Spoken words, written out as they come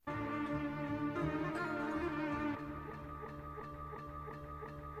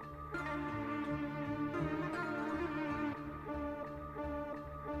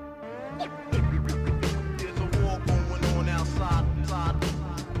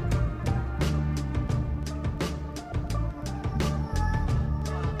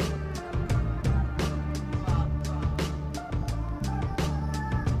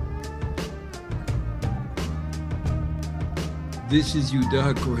This is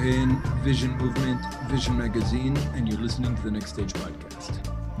Yehuda Cohen, Vision Movement, Vision Magazine, and you're listening to the Next Stage podcast.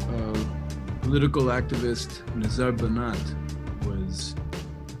 Political activist Nizar Banat was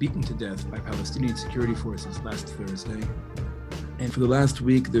beaten to death by Palestinian security forces last Thursday. And for the last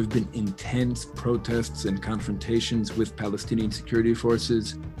week, there have been intense protests and confrontations with Palestinian security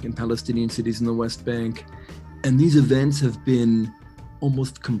forces in Palestinian cities in the West Bank. And these events have been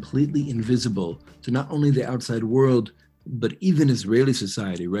almost completely invisible to not only the outside world, but even Israeli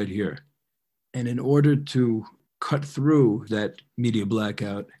society right here. And in order to cut through that media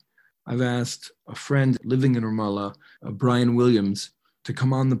blackout, I've asked a friend living in Ramallah, Brian Williams, to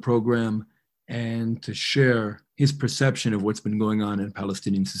come on the program and to share his perception of what's been going on in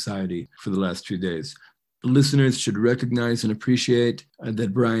Palestinian society for the last 2 days. The listeners should recognize and appreciate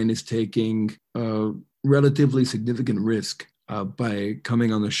that Brian is taking a relatively significant risk by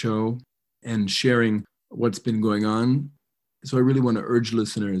coming on the show and sharing what's been going on. So I really want to urge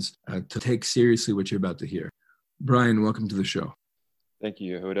listeners to take seriously what you're about to hear. Brian, welcome to the show. Thank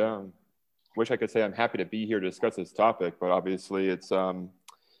you, Yehuda. Wish I could say I'm happy to be here to discuss this topic, but obviously it's...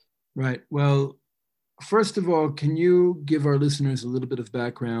 Right. Well, first of all, can you give our listeners a little bit of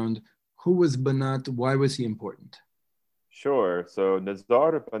background? Who was Banat? Why was he important? Sure. So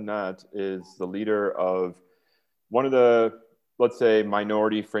Nizar Banat is the leader of one of the, let's say,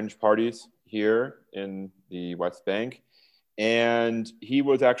 minority fringe parties here in the West Bank. And he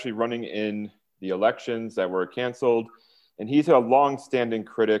was actually running in the elections that were canceled. And he's a long-standing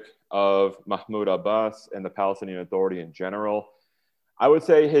critic of Mahmoud Abbas and the Palestinian Authority in general. I would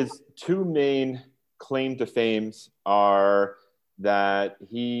say his two main claim to fame are that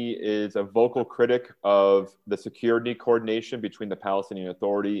he is a vocal critic of the security coordination between the Palestinian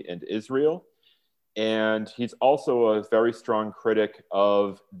Authority and Israel. And he's also a very strong critic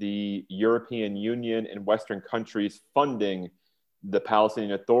of the European Union and Western countries funding the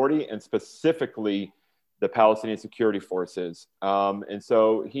Palestinian Authority and specifically the Palestinian security forces. And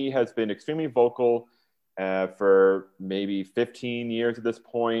so he has been extremely vocal for maybe 15 years at this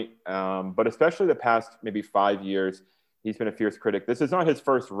point, but especially the past maybe 5 years, he's been a fierce critic. This is not his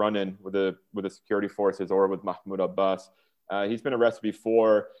first run-in with the security forces or with Mahmoud Abbas. He's been arrested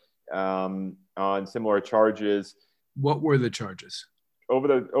before on similar charges. What were the charges?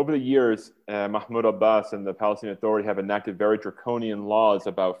 Over the years, Mahmoud Abbas and the Palestinian Authority have enacted very draconian laws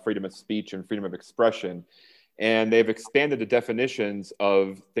about freedom of speech and freedom of expression. And they've expanded the definitions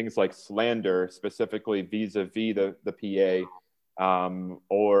of things like slander, specifically vis-a-vis the PA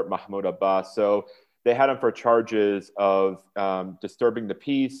or Mahmoud Abbas. So they had him for charges of disturbing the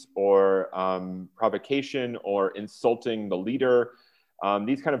peace or provocation or insulting the leader.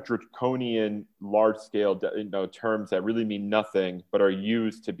 These kind of draconian, large-scale terms that really mean nothing, but are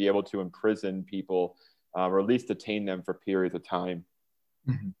used to be able to imprison people or at least detain them for periods of time.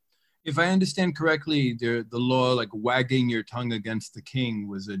 Mm-hmm. If I understand correctly, the law like wagging your tongue against the king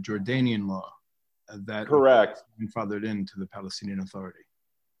was a Jordanian law that correct was grandfathered into the Palestinian Authority.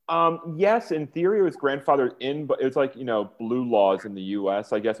 Yes, in theory it was grandfathered in, but it was like, blue laws in the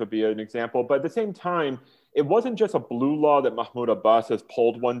U.S., I guess would be an example. But at the same time, it wasn't just a blue law that Mahmoud Abbas has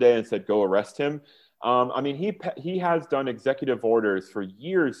pulled one day and said, go arrest him. He has done executive orders for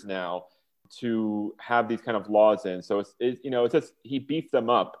years now to have these kind of laws in. So it's just he beefed them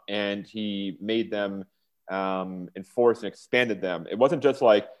up and he made them enforce and expanded them. It wasn't just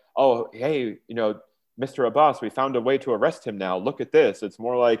like, oh, hey, Mr. Abbas, we found a way to arrest him now. Look at this. It's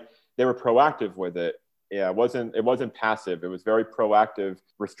more like they were proactive with it. Yeah, it wasn't passive. It was very proactive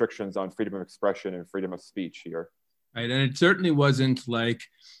restrictions on freedom of expression and freedom of speech here. Right, and it certainly wasn't like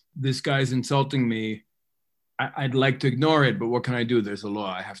this guy's insulting me. I'd like to ignore it, but what can I do? There's a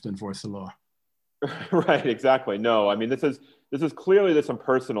law. I have to enforce the law. Right, exactly. No, I mean this is clearly there's some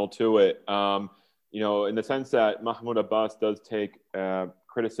personal to it. In the sense that Mahmoud Abbas does take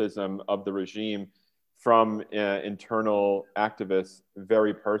criticism of the regime from internal activists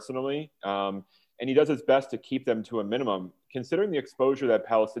very personally. And he does his best to keep them to a minimum, considering the exposure that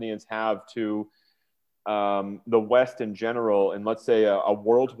Palestinians have to the West in general, and let's say a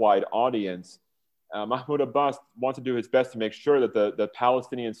worldwide audience. Mahmoud Abbas wants to do his best to make sure that the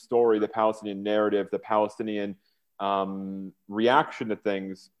Palestinian story, the Palestinian narrative, the Palestinian reaction to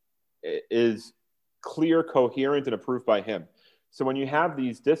things is clear, coherent, and approved by him. So when you have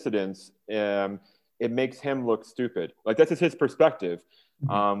these dissidents, it makes him look stupid. Like this is his perspective.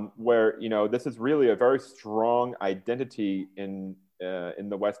 Where this is really a very strong identity in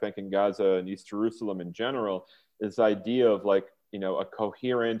the West Bank and Gaza and East Jerusalem in general. This idea of like a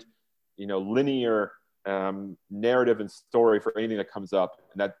coherent, linear narrative and story for anything that comes up,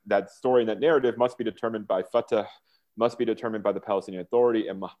 and that story and that narrative must be determined by Fatah must be determined by the Palestinian Authority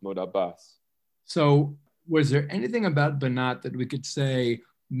and Mahmoud Abbas. So was there anything about Banat that we could say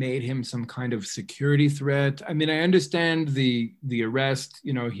made him some kind of security threat? I mean, I understand the arrest,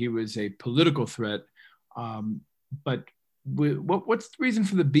 he was a political threat, but what's the reason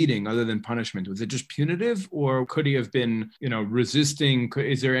for the beating other than punishment? Was it just punitive, or could he have been, resisting?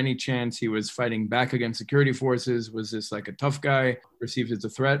 Is there any chance he was fighting back against security forces? Was this like a tough guy perceived as a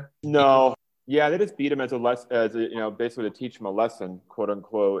threat? No. Yeah, they just beat him basically to teach him a lesson, quote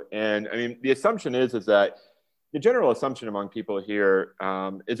unquote. And I mean, the assumption is that the general assumption among people here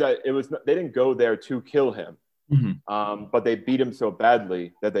is that they didn't go there to kill him, but they beat him so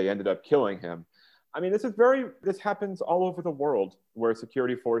badly that they ended up killing him. I mean, this happens all over the world, where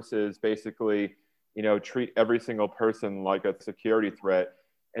security forces basically, treat every single person like a security threat.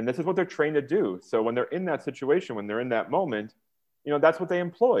 And this is what they're trained to do. So when they're in that situation, when they're in that moment, that's what they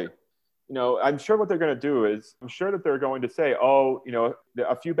employ. I'm sure what they're going to do is, I'm sure that they're going to say, oh,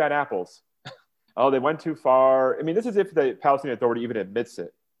 a few bad apples. Oh, they went too far. I mean, this is if the Palestinian Authority even admits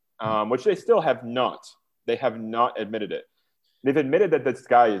it, which they still have not. They have not admitted it. They've admitted that this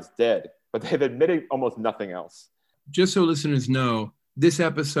guy is dead, but they've admitted almost nothing else. Just so listeners know, this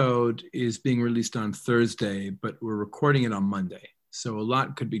episode is being released on Thursday, but we're recording it on Monday. So a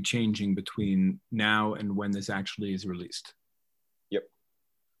lot could be changing between now and when this actually is released. Yep,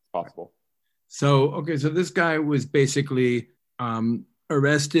 it's possible. So this guy was basically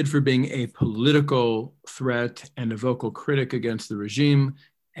arrested for being a political threat and a vocal critic against the regime,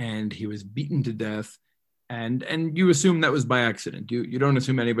 and he was beaten to death. And you assume that was by accident. You don't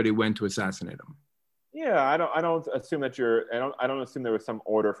assume anybody went to assassinate him. Yeah, I don't assume that I don't assume there was some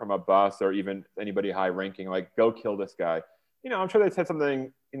order from Abbas or even anybody high ranking, like, go kill this guy. I'm sure they said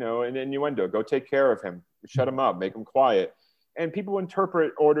something, an innuendo, go take care of him, shut him up, make him quiet. And people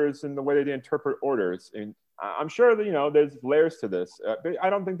interpret orders in the way they interpret orders. And I'm sure that, there's layers to this. But I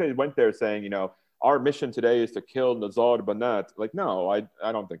don't think they went there saying, our mission today is to kill Nizar Banat. Like, no,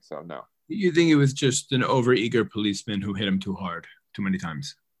 I don't think so, no. You think it was just an overeager policeman who hit him too hard, too many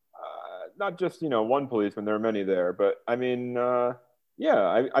times? Not just, one policeman. There are many there. But, I mean,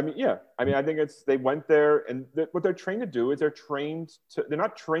 yeah. I think they went there. And what they're trained to do is they're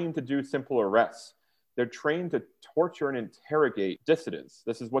not trained to do simple arrests. They're trained to torture and interrogate dissidents.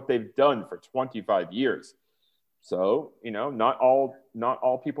 This is what they've done for 25 years. So, not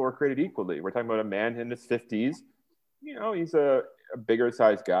all people are created equally. We're talking about a man in his 50s. He's a bigger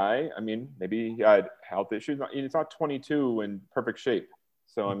sized guy. I mean, maybe he had health issues. He's not 22 in perfect shape.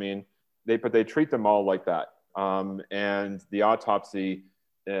 So, I mean, they treat them all like that. And the autopsy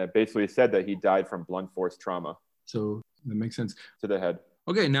basically said that he died from blunt force trauma. So that makes sense. To the head.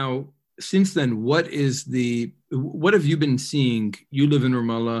 Okay, now, since then, what have you been seeing? You live in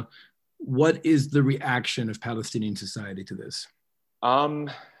Ramallah. What is the reaction of Palestinian society to this?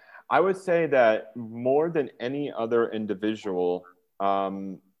 I would say that more than any other individual,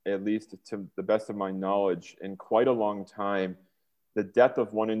 at least to the best of my knowledge, in quite a long time, the death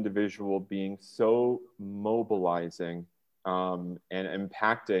of one individual being so mobilizing and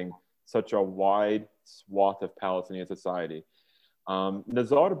impacting such a wide swath of Palestinian society.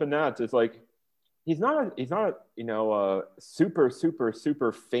 Nizar Banat is like, he's not a super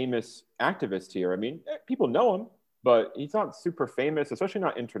famous activist here. I mean, people know him, but he's not super famous, especially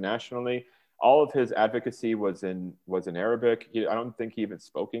not internationally. All of his advocacy was in Arabic. I don't think he even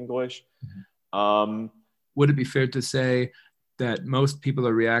spoke English. Would it be fair to say that most people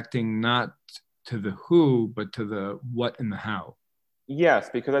are reacting not to the who, but to the what and the how?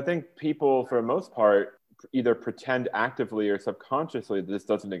 Yes, because I think people, for the most part, either pretend actively or subconsciously that this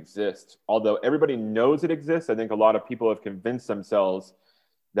doesn't exist. Although everybody knows it exists, I think a lot of people have convinced themselves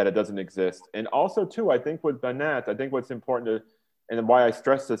that it doesn't exist. And also, too, I think with Banat, I think what's important to, and why I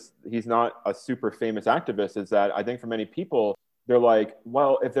stress this, he's not a super famous activist, is that I think for many people, they're like,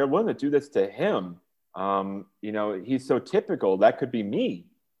 well, if they're willing to do this to him, he's so typical, that could be me.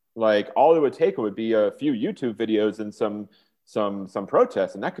 Like, all it would take would be a few YouTube videos and some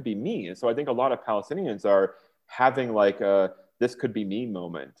protests, and that could be me. And so I think a lot of Palestinians are having like a this could be me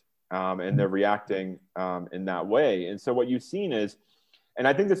moment, and they're reacting in that way. And so what you've seen is, and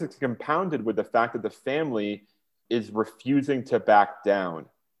I think this is compounded with the fact that the family is refusing to back down,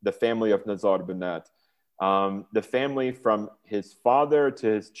 the family of Nizar Banat. The family, from his father to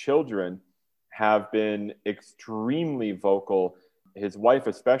his children, have been extremely vocal, his wife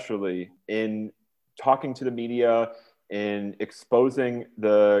especially, in talking to the media, in exposing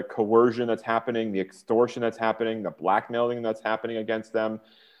the coercion that's happening, the extortion that's happening, the blackmailing that's happening against them,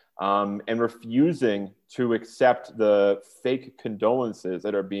 and refusing to accept the fake condolences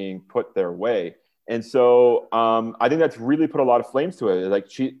that are being put their way. And so I think that's really put a lot of flames to it. Like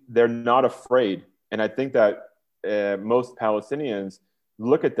they're not afraid. And I think that most Palestinians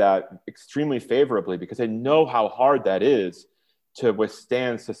look at that extremely favorably because they know how hard that is to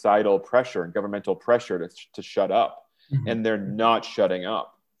withstand societal pressure and governmental pressure to shut up. Mm-hmm. And they're not shutting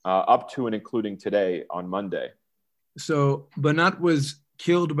up to and including today on Monday. So Banat was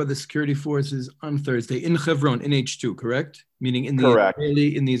killed by the security forces on Thursday in Hebron, in H2, correct? Meaning in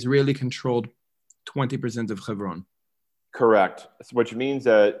the Israeli-controlled 20% of Hebron. Correct. Which means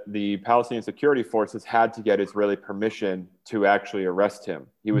that the Palestinian security forces had to get Israeli permission to actually arrest him.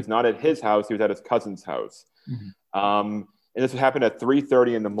 He was not at his house, he was at his cousin's house. Mm-hmm. And this happened at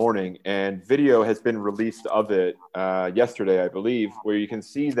 3:30 in the morning, and video has been released of it yesterday, I believe, where you can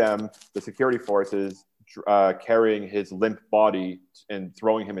see the security forces, carrying his limp body and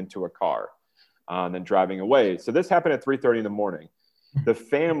throwing him into a car and then driving away. So this happened at 3:30 in the morning. The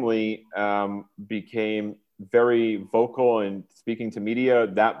family became very vocal and speaking to media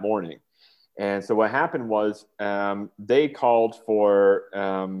that morning. And so what happened was they didn't call for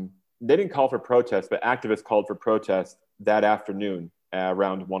protest, but activists called for protest that afternoon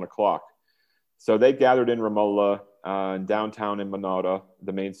around 1 o'clock. So they gathered in Ramallah, downtown in Manara,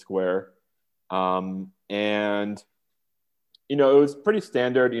 the main square. And, it was pretty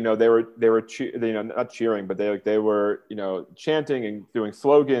standard. They were not cheering, but they were, chanting and doing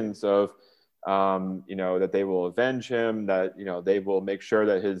slogans of, that they will avenge him, that, they will make sure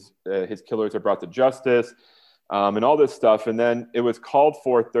that his killers are brought to justice, and all this stuff. And then it was called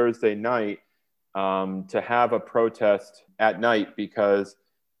for Thursday night to have a protest at night because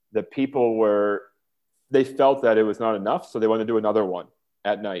the people they felt that it was not enough. So they wanted to do another one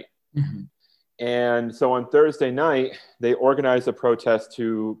at night. Mm-hmm. And so on Thursday night, they organized a protest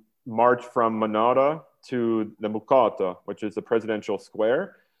to march from Manara to the Muqata, which is the presidential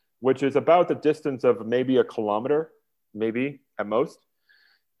square, which is about the distance of maybe a kilometer, maybe at most,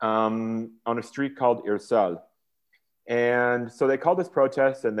 on a street called Irsal. And so they called this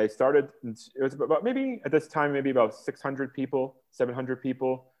protest, and they started, it was about maybe at this time, maybe about 600 people, 700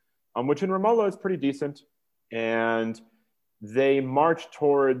 people, which in Ramallah is pretty decent. And they marched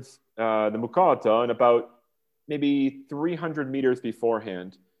towards the Muqata, and about maybe 300 meters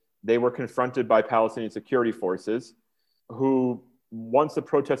beforehand, they were confronted by Palestinian security forces who, once the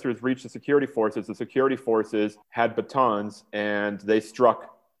protesters reached the security forces had batons, and they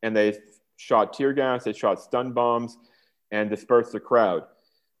struck, and they shot tear gas, they shot stun bombs, and dispersed the crowd.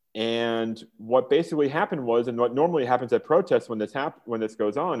 And what basically happened was, and what normally happens at protests when this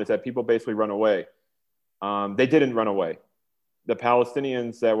goes on, is that people basically run away. They didn't run away. The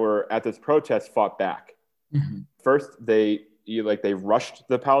Palestinians that were at this protest fought back. Mm-hmm. First, they rushed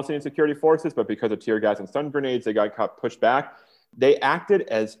the Palestinian security forces, but because of tear gas and stun grenades, they got pushed back. They acted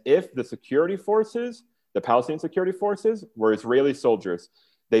as if the Palestinian security forces, were Israeli soldiers.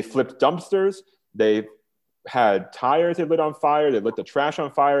 They flipped dumpsters. They had tires they lit on fire. They lit the trash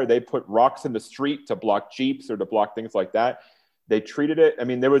on fire. They put rocks in the street to block Jeeps or to block things like that. They treated it. I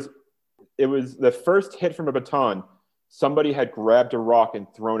mean, it was the first hit from a baton. Somebody had grabbed a rock and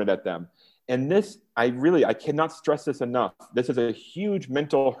thrown it at them. And this, I cannot stress this enough. This is a huge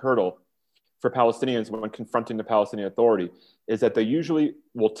mental hurdle for Palestinians when confronting the Palestinian Authority, is that they usually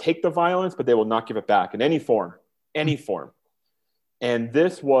will take the violence, but they will not give it back in any form. And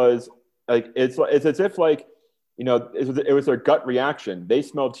this was it's as if it was their gut reaction. They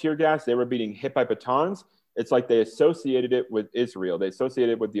smelled tear gas. They were being hit by batons. It's like they associated it with Israel. They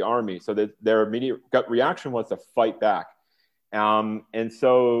associated it with the army. So that their immediate gut reaction was to fight back. And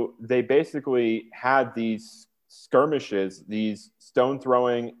so they basically had these skirmishes, these stone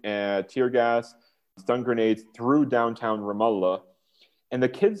throwing, tear gas, stun grenades through downtown Ramallah. And the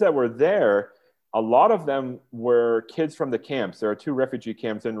kids that were there, a lot of them were kids from the camps. There are 2 refugee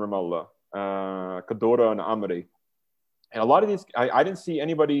camps in Ramallah, Kadora and Amri. And a lot of these, I didn't see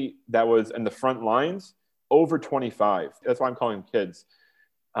anybody that was in the front lines over 25. That's why I'm calling them kids.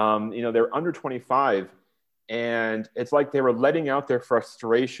 They're under 25. And it's like they were letting out their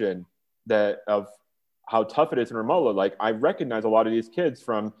frustration of how tough it is in Ramallah. Like, I recognize a lot of these kids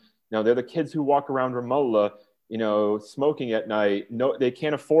from, they're the kids who walk around Ramallah, smoking at night. No, they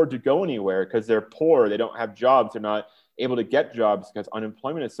can't afford to go anywhere because they're poor. They don't have jobs. They're not able to get jobs because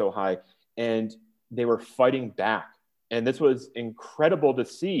unemployment is so high. And they were fighting back. And this was incredible to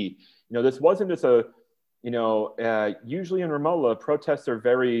see. This wasn't just usually in Ramallah, protests are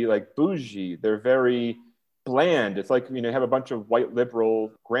very bougie. They're very bland. It's like, you have a bunch of white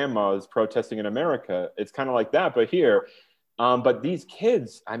liberal grandmas protesting in America. It's kind of like that, but here. But these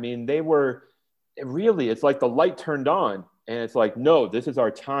kids, I mean, they were really, it's like the light turned on And it's like, no, this is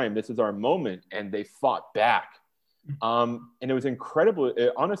our time. This is our moment. And they fought back. And it was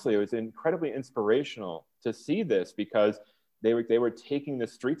honestly, it was incredibly inspirational to see this, because they were taking the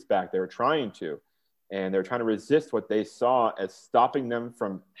streets back. They were trying to, and they were trying to resist what they saw as stopping them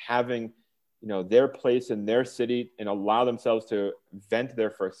from having, their place in their city and allow themselves to vent their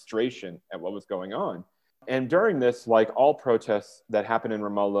frustration at what was going on. And during this, like all protests that happen in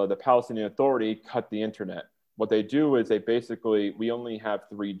Ramallah, the Palestinian Authority cut the internet. What they do is we only have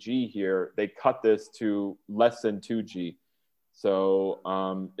 3G here. They cut this to less than 2G.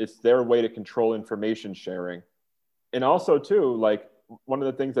 So it's their way to control information sharing. And also too, like one of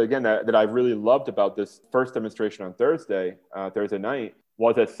the things that I really loved about this first demonstration on Thursday night,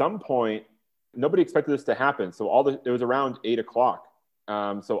 was at some point, nobody expected this to happen. So it was around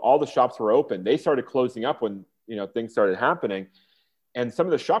 8:00. So all the shops were open. They started closing up when, things started happening. And some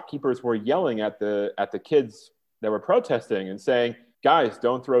of the shopkeepers were yelling at the kids that were protesting and saying, guys,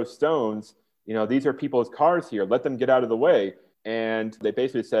 don't throw stones. These are people's cars here. Let them get out of the way. And they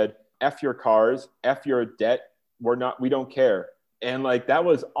basically said, F your cars, F your debt. We don't care. And like, that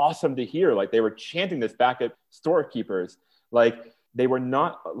was awesome to hear. Like, they were chanting this back at storekeepers. Like, they were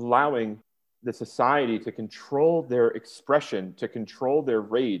not allowing the society to control their expression, to control their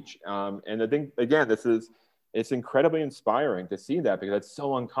rage. And I think, again, it's incredibly inspiring to see that, because it's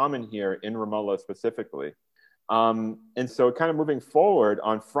so uncommon here in Ramallah specifically. And so kind of moving forward,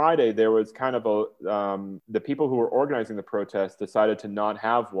 on Friday, there was kind of the people who were organizing the protest decided to not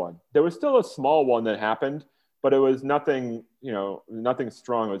have one. There was still a small one that happened, but it was nothing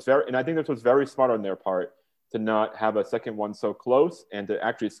strong. And I think this was very smart on their part to not have a second one so close and to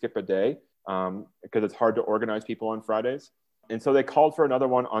actually skip a day, because it's hard to organize people on Fridays. And so they called for another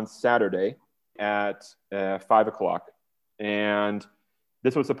one on Saturday at 5:00. And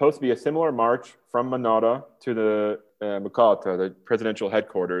this was supposed to be a similar march from Manara to the Muqata, the presidential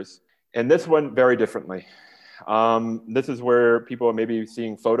headquarters. And this went very differently. This is where people are maybe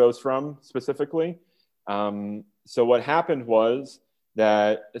seeing photos from specifically. So what happened was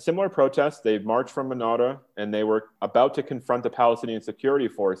that a similar protest, they marched from Manara, and they were about to confront the Palestinian security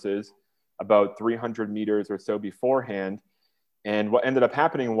forces about 300 meters or so beforehand. And what ended up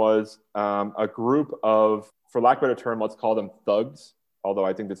happening was a group of, for lack of a better term, let's call them thugs, although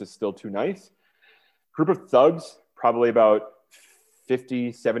I think this is still too nice. Group of thugs, probably about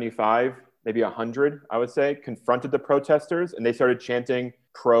 50, 75, maybe 100, I would say, confronted the protesters, and they started chanting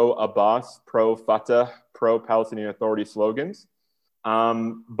pro-Abbas, pro-Fatah, pro-Palestinian Authority slogans.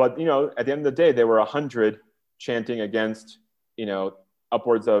 But, at the end of the day, there were 100 chanting against,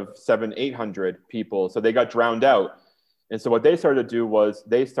 upwards of 700, 800 people. So they got drowned out. And so what they started to do was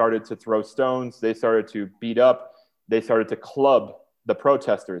they started to throw stones. They started to beat up. They started to club the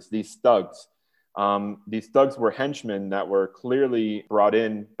protesters, these thugs. These thugs were henchmen that were clearly brought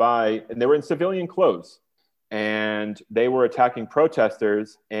in and they were in civilian clothes. And they were attacking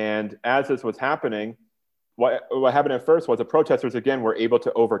protesters. And as this was happening, what happened at first was the protesters, again, were able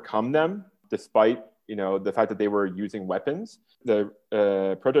to overcome them despite, the fact that they were using weapons. The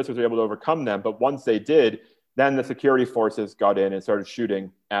protesters were able to overcome them. But once they did, then the security forces got in and started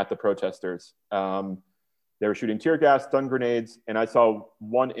shooting at the protesters. They were shooting tear gas, stun grenades, and I saw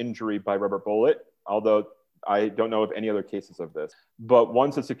one injury by rubber bullet, although I don't know of any other cases of this. But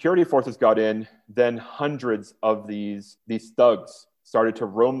once the security forces got in, then hundreds of these thugs started to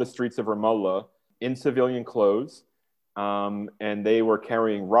roam the streets of Ramallah in civilian clothes, and they were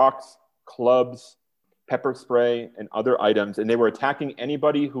carrying rocks, clubs, pepper spray, and other items, and they were attacking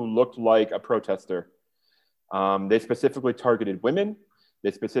anybody who looked like a protester. They specifically targeted women.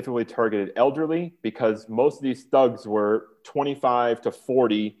 They specifically targeted elderly, because most of these thugs were 25 to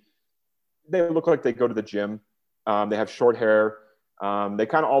 40. They look like they go to the gym. They have short hair. They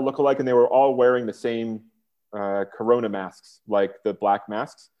kind of all look alike, and they were all wearing the same corona masks, like the black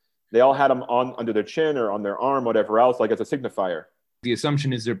masks. They all had them on under their chin or on their arm, whatever else, like as a signifier. The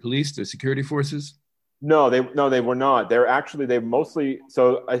assumption is they're police, they're security forces? No, they were not.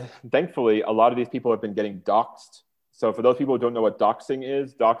 Thankfully, a lot of these people have been getting doxxed. So for those people who don't know what doxing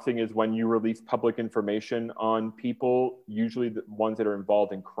is when you release public information on people, usually the ones that are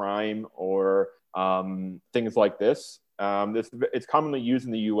involved in crime or things like this. It's commonly used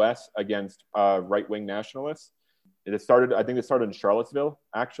in the U.S. against right-wing nationalists. I think it started in Charlottesville,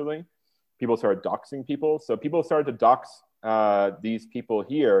 actually. People started doxing people. So people started to dox these people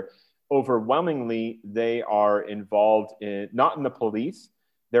here. Overwhelmingly, they are involved not in the police,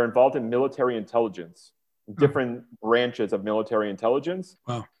 they're involved in military intelligence, different branches of military intelligence.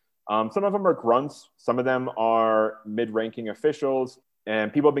 Wow. Some of them are grunts, some of them are mid-ranking officials,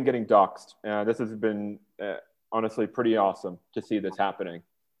 and people have been getting doxxed. This has been honestly pretty awesome to see this happening.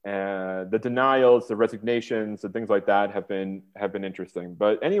 The denials, the resignations, and things like that have been interesting.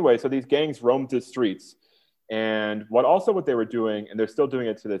 But anyway, so these gangs roamed the streets, and what they were doing, and they're still doing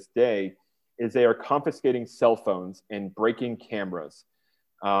it to this day, is they are confiscating cell phones and breaking cameras.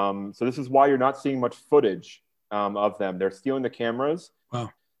 So this is why you're not seeing much footage of them. They're stealing the cameras. Wow.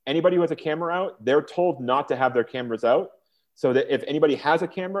 Anybody who has a camera out, they're told not to have their cameras out, so that if anybody has a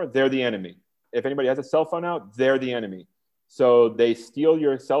camera, they're the enemy. If anybody has a cell phone out, they're the enemy. So they steal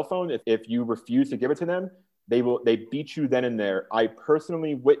your cell phone. If you refuse to give it to them, they beat you then and there. I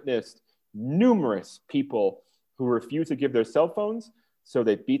personally witnessed numerous people who refuse to give their cell phones, so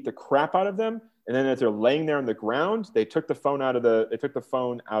they beat the crap out of them. And then as they're laying there on the ground, they took the phone out of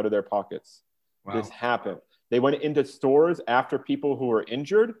their pockets. Wow. This happened. They went into stores after people who were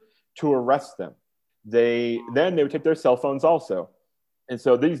injured to arrest them. They would take their cell phones also. And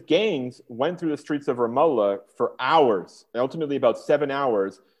so these gangs went through the streets of Ramallah for hours, ultimately about 7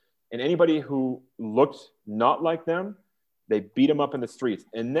 hours. And anybody who looked not like them, they beat them up in the streets.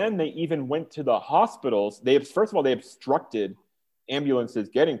 And then they even went to the hospitals. First of all, they obstructed ambulances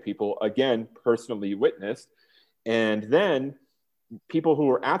getting people, again, personally witnessed. And then people who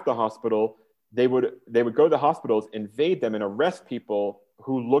were at the hospital, they would go to the hospitals, invade them, and arrest people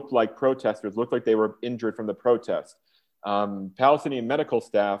who looked like protesters, looked like they were injured from the protest. Palestinian medical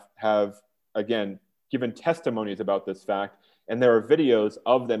staff have, again, given testimonies about this fact, and there are videos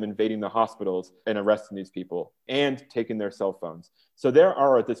of them invading the hospitals and arresting these people and taking their cell phones. So there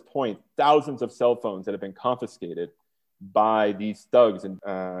are, at this point, thousands of cell phones that have been confiscated by these thugs in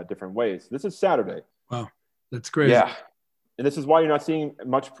different ways. This is Saturday. Wow, that's crazy. Yeah. And this is why you're not seeing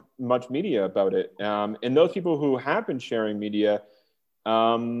much media about it. And those people who have been sharing media,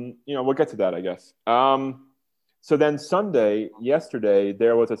 we'll get to that, I guess. So then yesterday,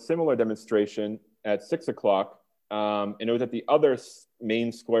 there was a similar demonstration at 6 o'clock, and it was at the other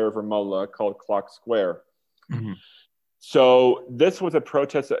main square of Ramallah called Clock Square. Mm-hmm. So this was a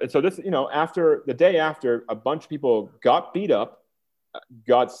protest. So this, after the day after, a bunch of people got beat up,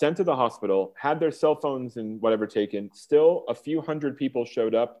 got sent to the hospital, had their cell phones and whatever taken. Still, a few hundred people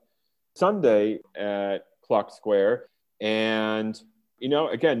showed up Sunday at Clock Square. And,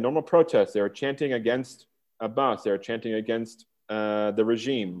 again, normal protests. They were chanting against Abbas. They were chanting against the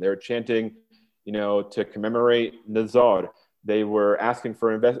regime. They were chanting, to commemorate Nizar. They were asking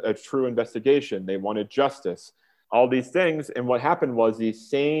for a true investigation. They wanted justice. All these things. And what happened was these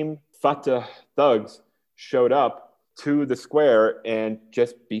same Fatah thugs showed up to the square and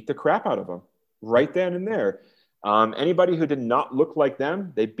just beat the crap out of them right then and there. Anybody who did not look like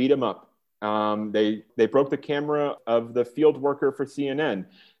them, they beat them up. They broke the camera of the field worker for CNN.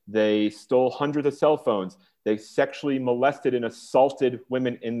 They stole hundreds of cell phones. They sexually molested and assaulted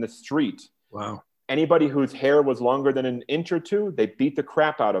women in the street. Wow. Anybody whose hair was longer than an inch or two, they beat the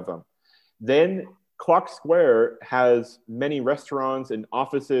crap out of them. Then Clock Square has many restaurants and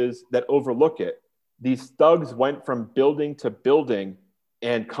offices that overlook it. These thugs went from building to building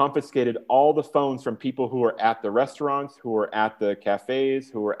and confiscated all the phones from people who were at the restaurants, who were at the cafes,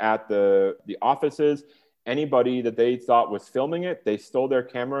 who were at the offices. Anybody that they thought was filming it, they stole their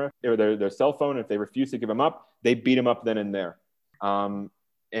camera or their cell phone. If they refused to give them up, they beat them up then and there.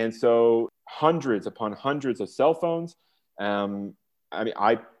 And so hundreds upon hundreds of cell phones.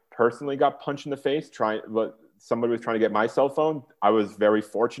 I personally got punched in the face somebody was trying to get my cell phone. I was very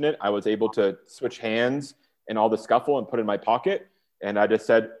fortunate. I was able to switch hands in all the scuffle and put it in my pocket. And I just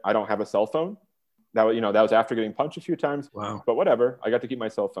said, I don't have a cell phone. That was after getting punched a few times. Wow. But whatever. I got to keep my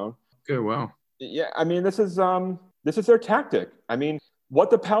cell phone. Okay. Wow. Yeah. This is their tactic. What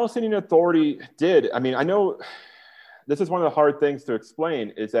the Palestinian Authority did, I know this is one of the hard things to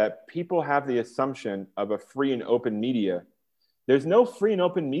explain, is that people have the assumption of a free and open media. There's no free and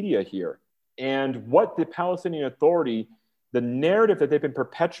open media here. And what the Palestinian Authority, the narrative that they've been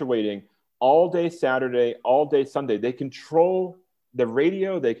perpetuating all day Saturday, all day Sunday, they control the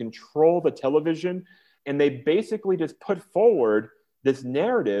radio, they control the television, and they basically just put forward this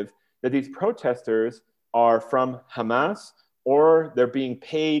narrative that these protesters are from Hamas or they're being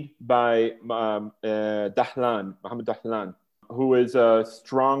paid by Mohammed Dahlan, who is a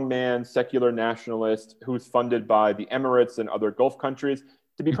strongman, secular nationalist who's funded by the Emirates and other Gulf countries.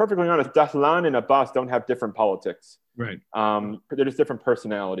 To be perfectly honest, Dahlan and Abbas don't have different politics. Right. They're just different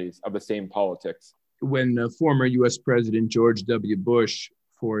personalities of the same politics. When former U.S. President George W. Bush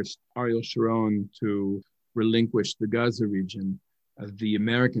forced Ariel Sharon to relinquish the Gaza region, the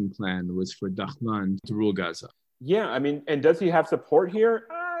American plan was for Dahlan to rule Gaza. Yeah, and does he have support here?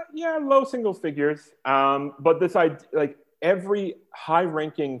 Yeah, low single figures. But this idea, every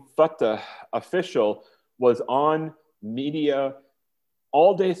high-ranking Fatah official was on media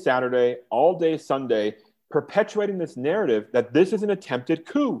all day Saturday, all day Sunday, perpetuating this narrative that this is an attempted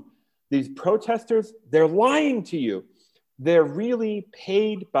coup. These protesters, they're lying to you. They're really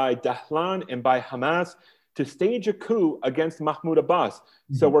paid by Dahlan and by Hamas to stage a coup against Mahmoud Abbas.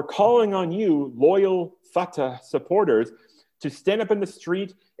 Mm-hmm. So we're calling on you, loyal Fatah supporters, to stand up in the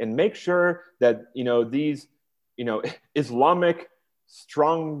street and make sure that, these, Islamic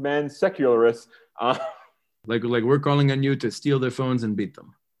strongmen secularists. Like we're calling on you to steal their phones and beat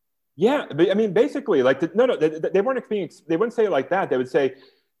them. Yeah, I mean, basically, like, they wouldn't say it like that. They would say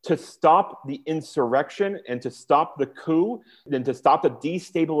to stop the insurrection and to stop the coup and to stop the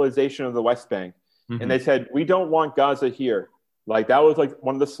destabilization of the West Bank. Mm-hmm. And they said, we don't want Gaza here. Like, that was like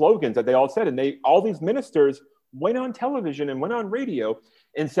one of the slogans that they all said. And all these ministers went on television and went on radio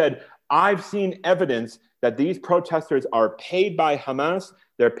and said, I've seen evidence that these protesters are paid by Hamas,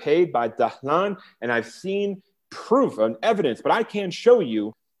 they're paid by Dahlan, and I've seen proof and evidence, but I can't show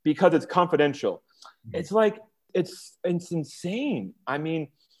you because it's confidential. Mm-hmm. It's like, it's insane. I mean,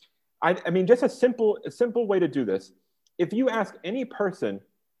 just a simple way to do this. If you ask any person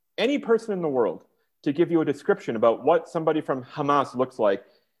in the world to give you a description about what somebody from Hamas looks like,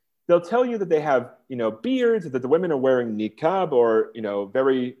 they'll tell you that they have, beards, that the women are wearing niqab or,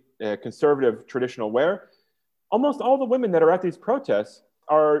 very conservative traditional wear. Almost all the women that are at these protests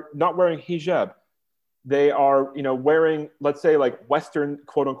are not wearing hijab. They are, wearing, let's say, like Western,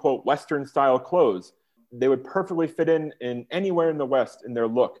 quote unquote, Western style clothes. They would perfectly fit in anywhere in the West in their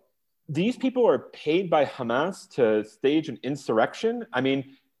look. These people are paid by Hamas to stage an insurrection. I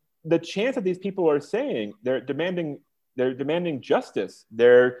mean, the chance that these people are saying they're demanding justice.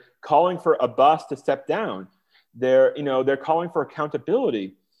 They're calling for Abbas to step down. They're calling for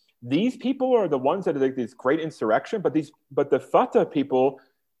accountability. These people are the ones that are like this great insurrection, but the Fatah people,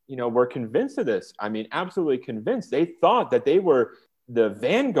 were convinced of this. I mean, absolutely convinced. They thought that they were the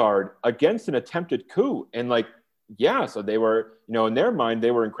vanguard against an attempted coup. And so they were, in their mind,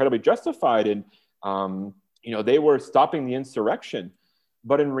 they were incredibly justified in, they were stopping the insurrection.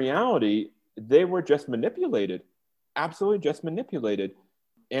 But in reality, they were just manipulated, absolutely just manipulated.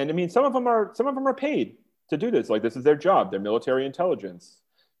 And I mean, some of them are paid to do this. Like, this is their job. They're military intelligence.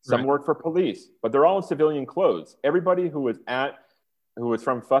 Some work for police, but they're all in civilian clothes. Everybody who was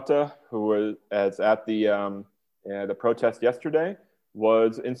from Fatah, who was at the protest yesterday,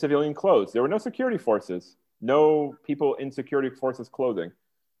 was in civilian clothes. There were no security forces, no people in security forces clothing.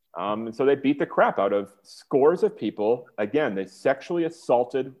 And so they beat the crap out of scores of people. Again, they sexually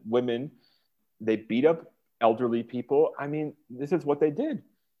assaulted women. They beat up elderly people. I mean, this is what they did.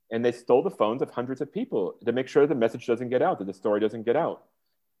 And they stole the phones of hundreds of people to make sure the message doesn't get out, that the story doesn't get out.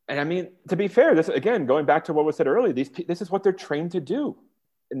 And I mean, to be fair, this, again, going back to what was said earlier, this is what they're trained to do.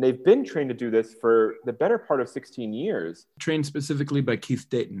 And they've been trained to do this for the better part of 16 years. Trained specifically by Keith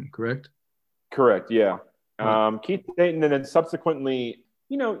Dayton, correct? Correct, yeah. Keith Dayton, and then subsequently,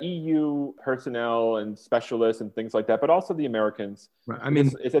 EU personnel and specialists and things like that, but also the Americans. Right. I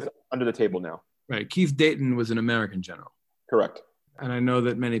mean, it's just under the table now. Right. Keith Dayton was an American general. Correct. And I know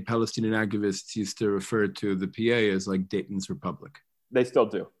that many Palestinian activists used to refer to the PA as like Dayton's Republic. They still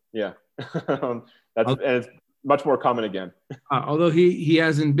do, yeah. And it's much more common again. Although he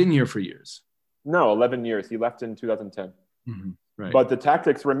hasn't been here for years. No, 11 years. He left in 2010. Mm-hmm. Right. But the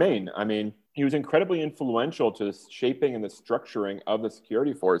tactics remain. I mean, he was incredibly influential to the shaping and the structuring of the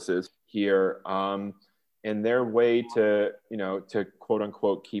security forces here, in their way to quote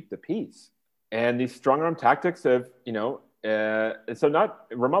unquote keep the peace. And these strong arm tactics have, Ramallah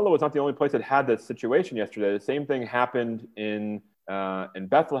was not the only place that had this situation yesterday. The same thing happened in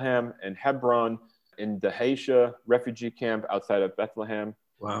Bethlehem, in Hebron, in Dahaisha refugee camp outside of Bethlehem.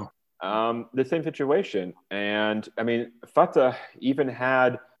 Wow. The same situation. And I mean, Fatah even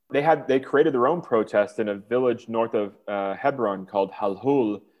they created their own protest in a village north of Hebron called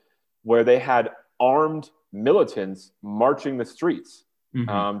Halhul, where they had armed militants marching the streets,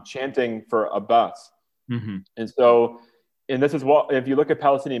 chanting for Abbas. Mm-hmm. And this is what, if you look at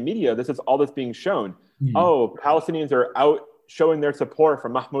Palestinian media, this is all that's being shown. Mm-hmm. Oh, Palestinians are out showing their support for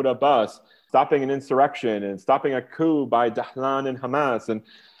Mahmoud Abbas, stopping an insurrection and stopping a coup by Dahlan and Hamas. And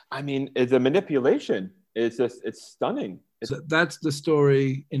I mean, it's a manipulation. It's stunning. So that's the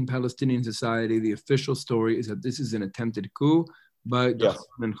story in Palestinian society. The official story is that this is an attempted coup by Dahlan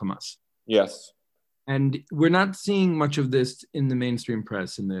and Hamas. Yes. And we're not seeing much of this in the mainstream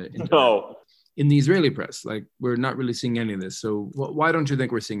press, in the Israeli press. Like, we're not really seeing any of this. So why don't you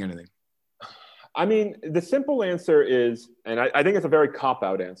think we're seeing anything? I mean, the simple answer is, and I think it's a very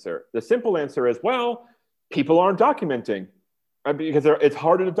cop-out answer. The simple answer is, well, people aren't documenting because it's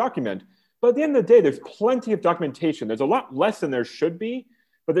harder to document. But at the end of the day, there's plenty of documentation. There's a lot less than there should be,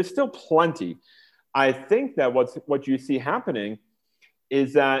 but there's still plenty. I think that what you see happening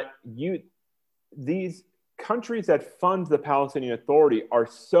is that these countries that fund the Palestinian Authority are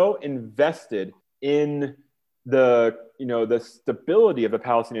so invested in the stability of the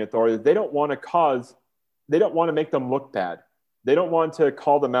Palestinian Authority that they don't want to make them look bad. They don't want to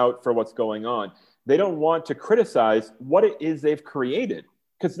call them out for what's going on. They don't want to criticize what it is they've created,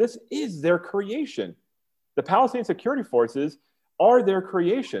 because this is their creation. The Palestinian security forces are their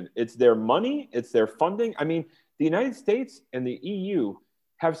creation. It's their money, it's their funding. I mean, the United States and the EU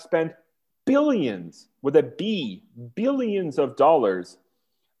have spent billions, with a B, billions of dollars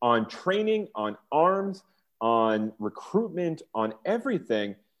on training, on arms, on recruitment, on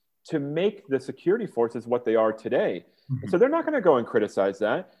everything to make the security forces what they are today. Mm-hmm. So they're not going to go and criticize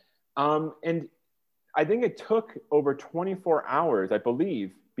that. And I think it took over 24 hours, I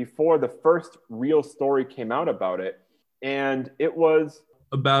believe, before the first real story came out about it. And it was...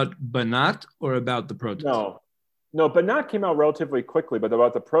 About Banat or about the protest? No, Banat came out relatively quickly, but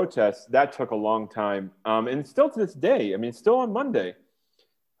about the protests, that took a long time. And still to this day, I mean, still on Monday,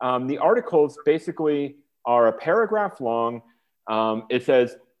 the articles basically are a paragraph long. It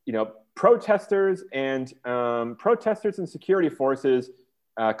says, protesters and security forces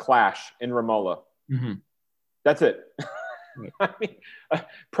clash in Ramallah. Mm-hmm. That's it. Right. I mean,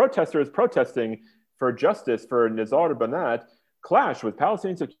 protesters protesting for justice for Nizar Banat clash with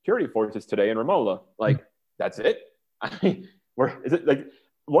Palestinian security forces today in Ramallah. Like, that's it. I mean, is it like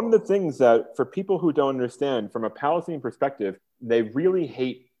one of the things that for people who don't understand from a Palestinian perspective, they really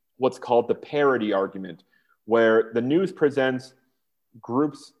hate what's called the parity argument, where the news presents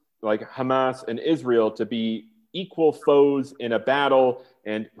groups like Hamas and Israel to be equal foes in a battle,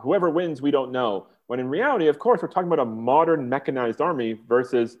 and whoever wins, we don't know. When in reality, of course, we're talking about a modern mechanized army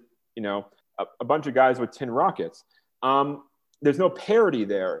versus, a bunch of guys with tin rockets. There's no parity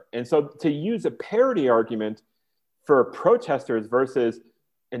there. And so to use a parity argument for protesters versus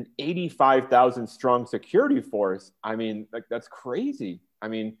an 85,000 strong security force, I mean, like, that's crazy. I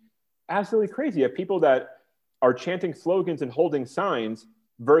mean, absolutely crazy. You have people that are chanting slogans and holding signs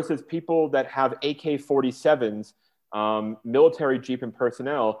versus people that have AK-47s, military jeep and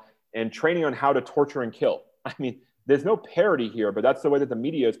personnel, and training on how to torture and kill. I mean, there's no parity here, but that's the way that the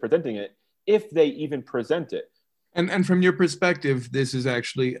media is presenting it, if they even present it. And from your perspective, this is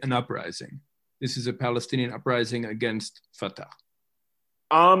actually an uprising. This is a Palestinian uprising against Fatah.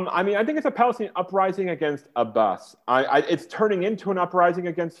 I mean, I think it's a Palestinian uprising against Abbas. It's turning into an uprising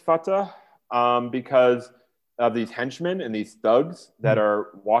against Fatah because of these henchmen and these thugs that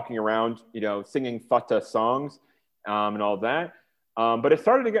are walking around, singing Fatah songs and all that. But it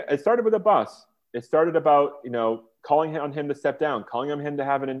started with Abbas. It started about, calling on him to step down, calling on him to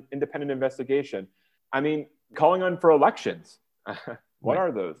have an independent investigation. I mean, calling on for elections. What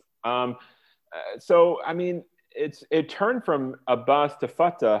are those? So, I mean, it turned from Abbas to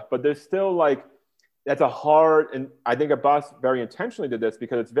Fatah, but there's still that's a hard, and I think Abbas very intentionally did this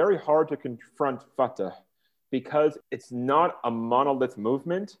because it's very hard to confront Fatah because it's not a monolith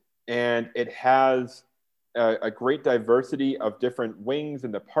movement, and it has a great diversity of different wings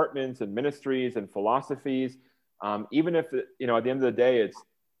and departments and ministries and philosophies. Even if, at the end of the day, it's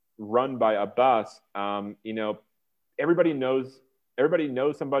run by Abbas, everybody knows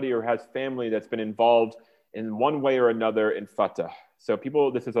somebody or has family that's been involved in one way or another in Fatah. So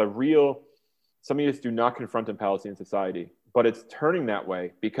this is something you just do not confront in Palestinian society, but it's turning that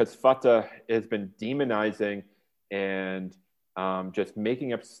way because Fatah has been demonizing and just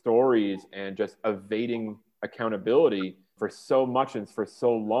making up stories and just evading accountability for so much and for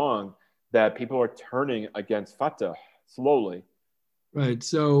so long that people are turning against Fatah slowly. Right.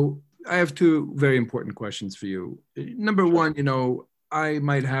 So I have two very important questions for you. Number one, I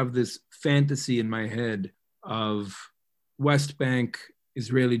might have this fantasy in my head of West Bank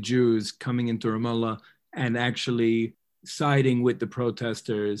Israeli Jews coming into Ramallah and actually siding with the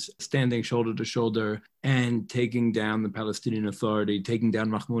protesters, standing shoulder to shoulder and taking down the Palestinian Authority, taking down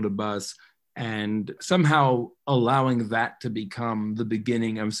Mahmoud Abbas, and somehow allowing that to become the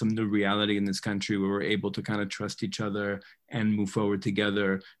beginning of some new reality in this country where we're able to kind of trust each other and move forward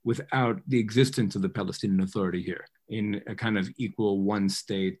together without the existence of the Palestinian Authority here in a kind of equal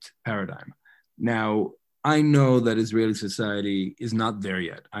one-state paradigm. Now, I know that Israeli society is not there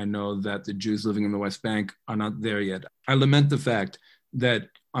yet. I know that the Jews living in the West Bank are not there yet. I lament the fact that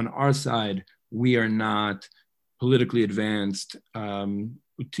on our side, we are not politically advanced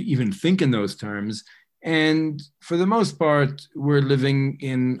to even think in those terms. And for the most part, we're living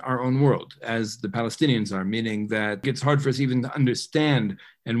in our own world, as the Palestinians are, meaning that it's hard for us even to understand.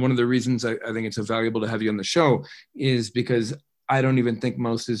 And one of the reasons I think it's so valuable to have you on the show is because I don't even think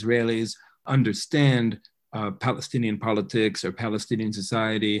most Israelis understand Palestinian politics or Palestinian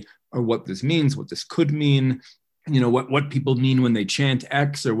society or what this means, what this could mean, what people mean when they chant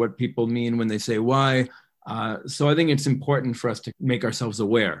X or what people mean when they say Y. So I think it's important for us to make ourselves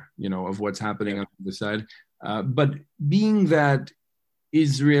aware, of what's happening on the other side. But being that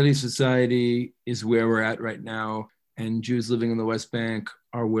Israeli society is where we're at right now, and Jews living in the West Bank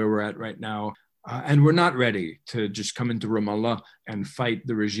are where we're at right now, and we're not ready to just come into Ramallah and fight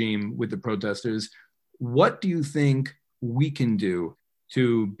the regime with the protesters. What do you think we can do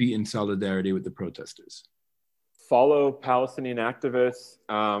to be in solidarity with the protesters? Follow Palestinian activists,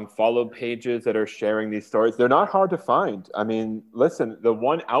 follow pages that are sharing these stories. They're not hard to find. I mean, listen, the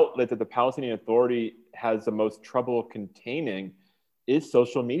one outlet that the Palestinian Authority has the most trouble containing is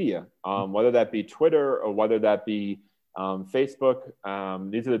social media, whether that be Twitter or whether that be Facebook.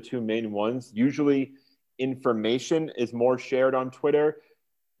 These are the two main ones. Usually information is more shared on Twitter.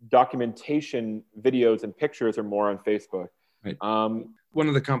 Documentation, videos, and pictures are more on Facebook. Right. One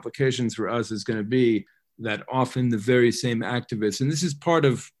of the complications for us is going to be that often the very same activists, and this is part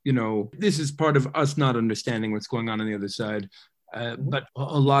of us not understanding what's going on the other side, but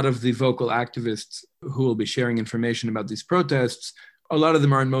a lot of the vocal activists who will be sharing information about these protests, a lot of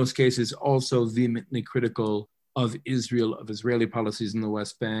them are in most cases also vehemently critical of Israel, of Israeli policies in the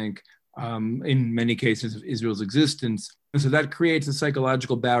West Bank, in many cases of Israel's existence. And so that creates a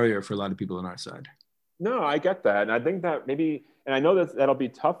psychological barrier for a lot of people on our side. No, I get that. And I think that maybe, and I know that that'll be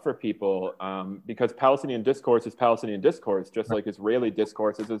tough for people because Palestinian discourse is Palestinian discourse, just like Israeli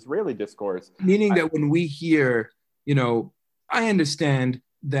discourse is Israeli discourse. Meaning that when we hear, I understand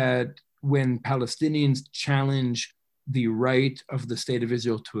that when Palestinians challenge the right of the state of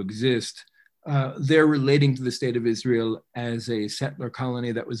Israel to exist, they're relating to the state of Israel as a settler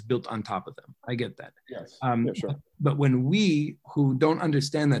colony that was built on top of them. I get that. Yes, sure. But when we, who don't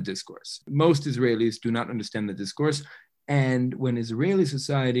understand that discourse, most Israelis do not understand the discourse, and when Israeli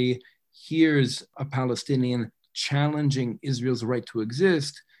society hears a Palestinian challenging Israel's right to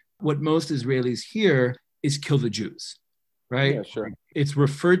exist, what most Israelis hear is kill the Jews, right? Yeah, sure. It's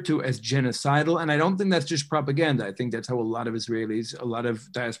referred to as genocidal. And I don't think that's just propaganda. I think that's how a lot of Israelis, a lot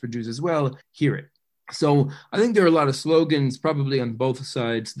of diaspora Jews as well, hear it. So I think there are a lot of slogans probably on both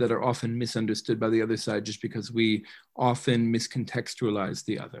sides that are often misunderstood by the other side just because we often miscontextualize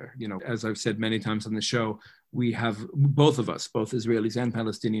the other. As I've said many times on the show, we have, both of us, both Israelis and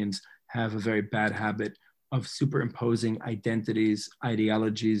Palestinians, have a very bad habit of superimposing identities,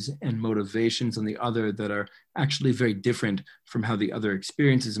 ideologies, and motivations on the other that are actually very different from how the other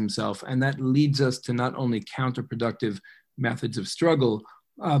experiences himself. And that leads us to not only counterproductive methods of struggle,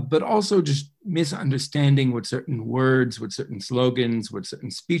 but also just misunderstanding what certain words, what certain slogans, what certain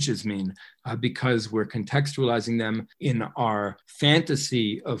speeches mean, because we're contextualizing them in our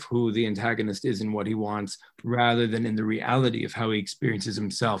fantasy of who the antagonist is and what he wants, rather than in the reality of how he experiences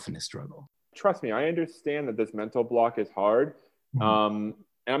himself in his struggle. Trust me, I understand that this mental block is hard. And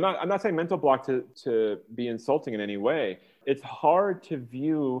I'm not saying mental block to be insulting in any way. It's hard to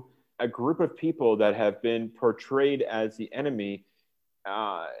view a group of people that have been portrayed as the enemy,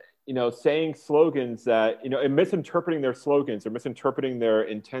 saying slogans that, and misinterpreting their slogans or misinterpreting their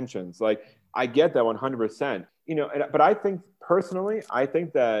intentions. Like, I get that 100%, but I think personally,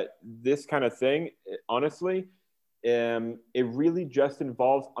 that this kind of thing, honestly, it really just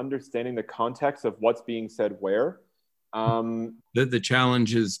involves understanding the context of what's being said where. The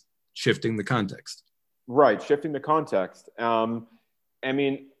challenge is shifting the context. Right, shifting the context. I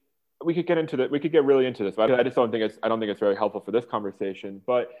mean, we could get into that. We could get really into this, but I don't think it's very helpful for this conversation.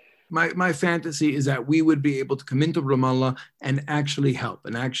 But my fantasy is that we would be able to come into Ramallah and actually help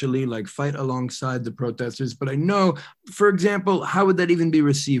and actually fight alongside the protesters. But I know, for example, how would that even be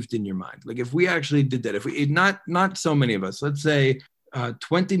received in your mind? Like if we actually did that, if we not so many of us, let's say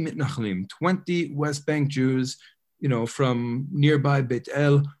 20 mitnachlim, 20 West Bank Jews, from nearby Beit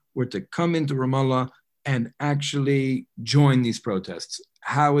El were to come into Ramallah and actually join these protests,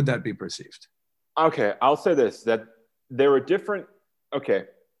 how would that be perceived? Okay, I'll say this, that there were different,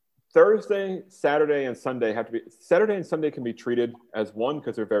 Thursday, Saturday, and Sunday Saturday and Sunday can be treated as one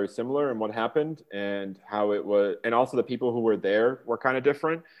because they're very similar in what happened and how it was, and also the people who were there were kind of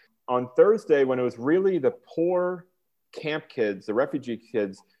different. On Thursday, when it was really the poor camp kids, the refugee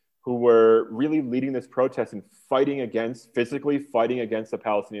kids, who were really leading this protest and physically fighting against the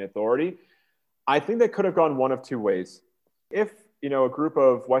Palestinian Authority, I think they could have gone one of two ways. If, a group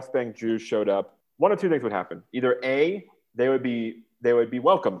of West Bank Jews showed up one of two things would happen. Either A, they would be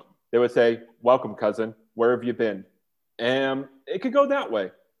welcomed. They would say, "Welcome, cousin. Where have you been?" And it could go that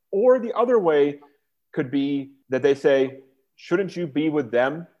way. Or the other way could be that they say, "Shouldn't you be with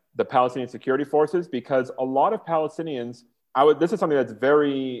them, the Palestinian security forces?" Because a lot of Palestinians, this is something that's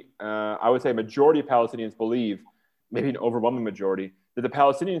very, I would say, majority of Palestinians believe, maybe an overwhelming majority, that the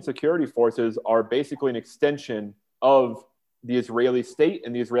Palestinian security forces are basically an extension of the Israeli state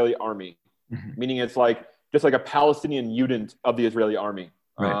and the Israeli army, meaning it's like just like a Palestinian unit of the Israeli army.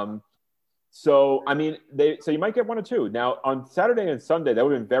 Right. So I mean, so you might get one or two. Now on Saturday and Sunday, that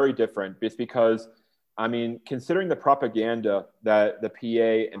would have been very different, just because, I mean, considering the propaganda that the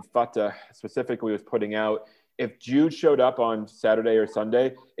PA and Fatah specifically was putting out, if Jews showed up on Saturday or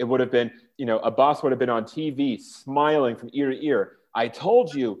Sunday, it would have been, Abbas would have been on TV smiling from ear to ear. "I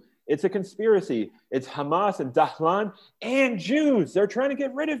told you, it's a conspiracy. It's Hamas and Dahlan and Jews. They're trying to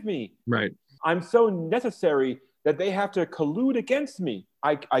get rid of me. Right. I'm so necessary that they have to collude against me."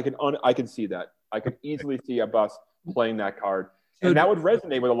 I can see that. I could easily see Abbas playing that card. And that would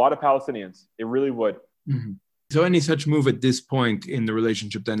resonate with a lot of Palestinians. It really would. Mm-hmm. So any such move at this point in the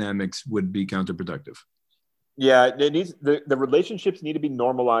relationship dynamics would be counterproductive. Yeah, it needs the relationships need to be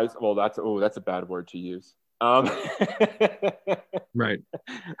normalized. Well, that's a bad word to use. Right.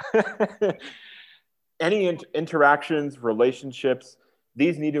 Any interactions, relationships,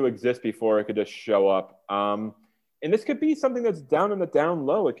 these need to exist before it could just show up. And this could be something that's down in the down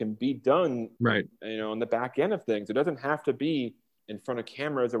low. It can be done, right, on the back end of things. It doesn't have to be in front of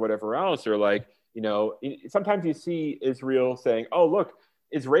cameras or whatever else. Or like, sometimes you see Israel saying, "Oh, look,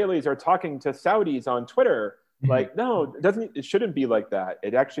 Israelis are talking to Saudis on Twitter." Like, no, it shouldn't be like that.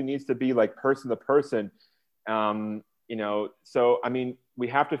 It actually needs to be like person to person. So, I mean, we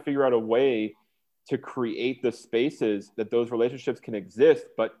have to figure out a way to create the spaces that those relationships can exist,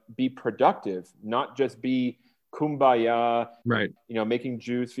 but be productive, not just be kumbaya, right? Making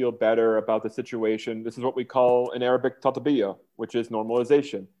Jews feel better about the situation. This is what we call in Arabic tatabiyya, which is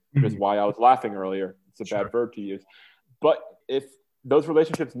normalization, which is why I was laughing earlier. It's a bad verb to use. But if those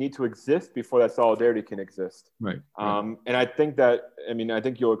relationships need to exist before that solidarity can exist. Right. And I think I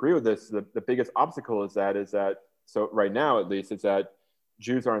think you'll agree with this. The biggest obstacle is that, so right now, at least, is that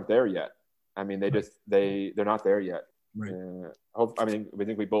Jews aren't there yet. I mean, they're not there yet. Right. We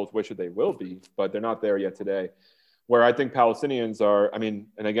think we both wish that they will be, but they're not there yet today. Where I think Palestinians are, and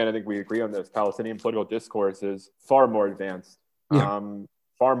again, I think we agree on this, Palestinian political discourse is far more advanced,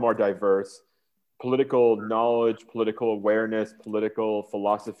 far more diverse. Political knowledge, political awareness, political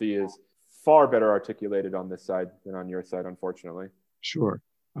philosophy is far better articulated on this side than on your side, unfortunately. Sure.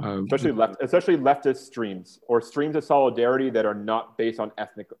 Especially leftist streams or streams of solidarity that are not based on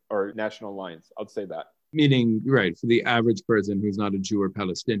ethnic or national lines. I'd say that. Meaning, right, for the average person who's not a Jew or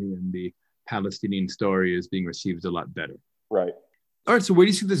Palestinian, the Palestinian story is being received a lot better. Right. All right, so where do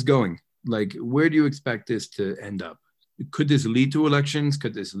you see this going? Like, where do you expect this to end up? Could this lead to elections?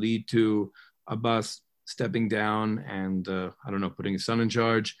 Could this lead to Abbas stepping down and, putting his son in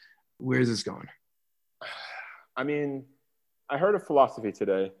charge? Where is this going? I heard a philosophy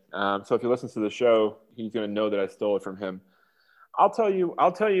today. So if you listen to the show, he's going to know that I stole it from him. I'll tell you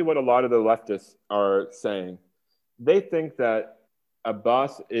what a lot of the leftists are saying. They think that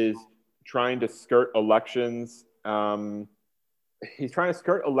Abbas is trying to skirt elections. He's trying to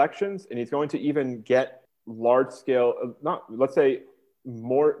skirt elections, and he's going to even get large scale,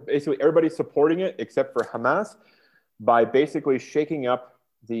 more, basically everybody's supporting it except for Hamas, by basically shaking up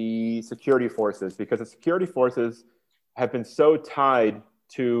the security forces, because the security forces have been so tied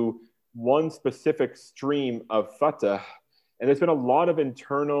to one specific stream of Fatah. And there's been a lot of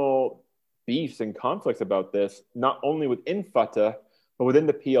internal beefs and conflicts about this, not only within Fatah, but within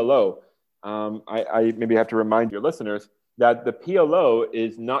the PLO. I maybe have to remind your listeners that the PLO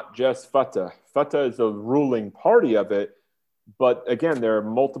is not just Fatah. Fatah is the ruling party of it. But again, there are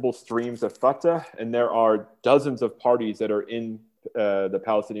multiple streams of Fatah, and there are dozens of parties that are in the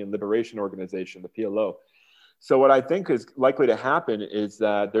Palestinian Liberation Organization, the PLO. So what I think is likely to happen is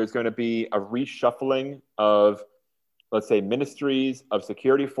that there's going to be a reshuffling of, let's say, ministries, of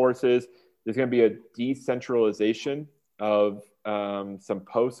security forces. There's going to be a decentralization of some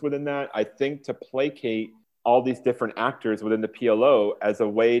posts within that, I think, to placate all these different actors within the PLO as a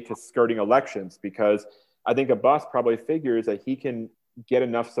way to skirting elections, because I think Abbas probably figures that he can get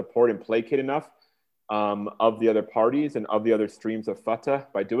enough support and placate enough of the other parties and of the other streams of Fatah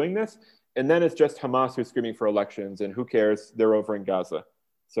by doing this. And then it's just Hamas who's screaming for elections, and who cares? They're over in Gaza.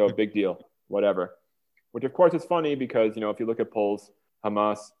 So big deal, whatever. Which of course is funny because, if you look at polls,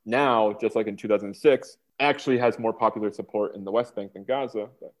 Hamas now, just like in 2006, actually has more popular support in the West Bank than Gaza.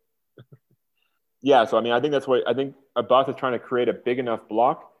 But Yeah, so I mean, I think Abbas is trying to create a big enough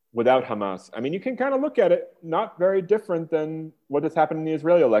block without Hamas. I mean, you can kind of look at it not very different than what has happened in the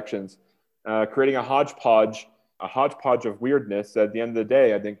Israeli elections, creating a hodgepodge of weirdness. At the end of the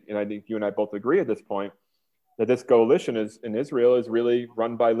day, I think you and I both agree at this point that this coalition is in Israel is really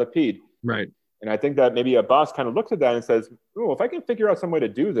run by Lapid. Right. And I think that maybe Abbas kind of looks at that and says, "Oh, if I can figure out some way to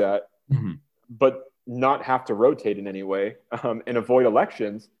do that, but not have to rotate in any way and avoid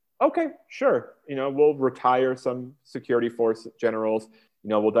elections, okay, sure. We'll retire some security force generals.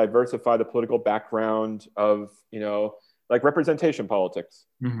 We'll diversify the political background of, like representation politics.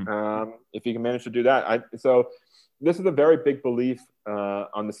 If you can manage to do that. So this is a very big belief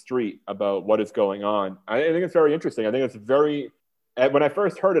on the street about what is going on. I think it's very interesting. I think it's when I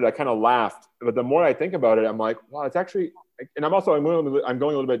first heard it, I kind of laughed. But the more I think about it, I'm like, wow, it's actually, and I'm going a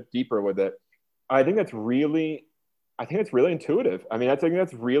little bit deeper with it. I think it's really intuitive. I mean, I think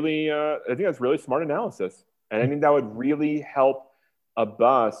that's really smart analysis. And I think that would really help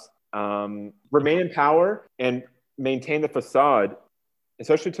Abbas remain in power and maintain the facade,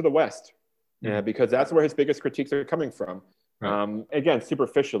 especially to the West, because that's where his biggest critiques are coming from. Right. Again,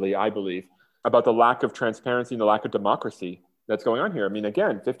 superficially, I believe, about the lack of transparency and the lack of democracy that's going on here. I mean,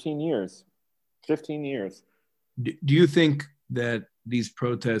 again, 15 years. Do you think that these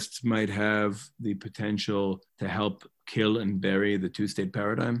protests might have the potential to help kill and bury the two-state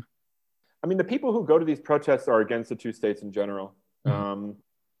paradigm? I mean, the people who go to these protests are against the two states in general.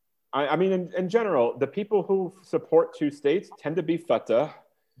 I mean, in general, the people who support two states tend to be Fatah,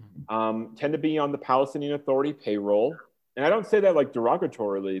 tend to be on the Palestinian Authority payroll. And I don't say that like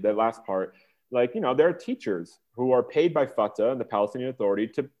derogatorily, that last part. Like, there are teachers who are paid by Fatah and the Palestinian Authority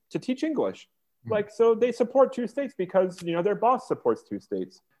to teach English. Like, so they support two states because, their boss supports two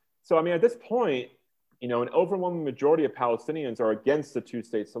states. So, I mean, at this point, an overwhelming majority of Palestinians are against the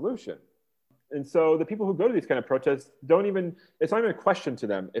two-state solution. And so the people who go to these kind of protests it's not even a question to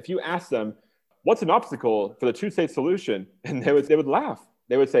them. If you ask them, what's an obstacle for the two-state solution? And they would laugh.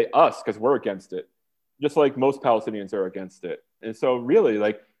 They would say us, because we're against it. Just like most Palestinians are against it. And so really,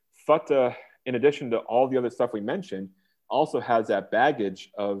 like, Fatah, in addition to all the other stuff we mentioned, also has that baggage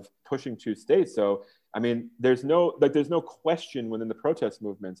of pushing two states. So, I mean, there's no question within the protest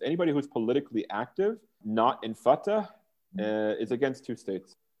movements. Anybody who's politically active, not in Fatah, is against two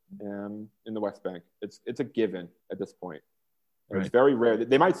states in the West Bank. It's a given at this point. Right. It's very rare.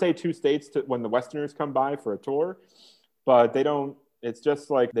 They might say two states when the Westerners come by for a tour, but they don't. It's just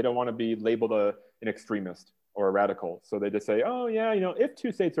like they don't want to be labeled an extremist or a radical. So they just say, oh yeah, if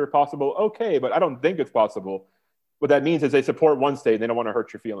two states are possible, okay, but I don't think it's possible. What that means is they support one state and they don't want to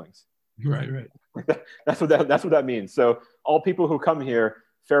hurt your feelings. Right. That's what that means. So all people who come here,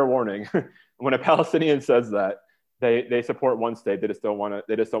 fair warning, when a Palestinian says that, they support one state. They just don't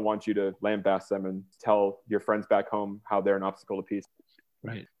want you to lambast them and tell your friends back home how they're an obstacle to peace.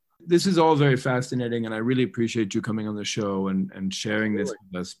 Right. This is all very fascinating, and I really appreciate you coming on the show and sharing this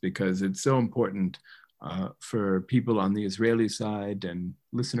with us, because it's so important for people on the Israeli side and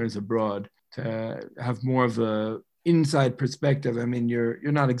listeners abroad to have more of a inside perspective. I mean, you're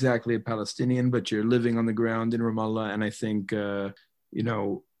not exactly a Palestinian, but you're living on the ground in Ramallah, and I think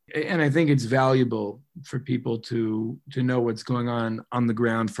and I think it's valuable for people to know what's going on the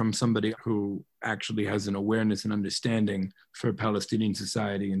ground from somebody who actually has an awareness and understanding for Palestinian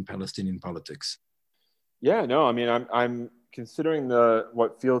society and Palestinian politics. Yeah, no, I mean, I'm considering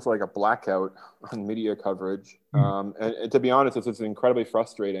what feels like a blackout on media coverage. And to be honest, it's incredibly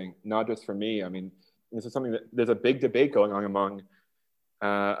frustrating, not just for me. I mean, this is something that there's a big debate going on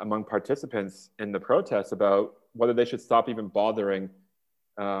among participants in the protests about whether they should stop even bothering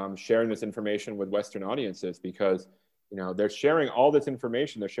sharing this information with Western audiences, because they're sharing all this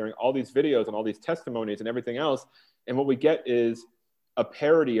information, they're sharing all these videos and all these testimonies and everything else, and what we get is a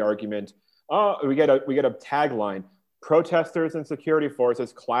parody argument. We get a tagline: protesters and security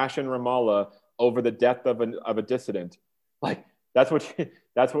forces clash in Ramallah over the death of a dissident. Like that's the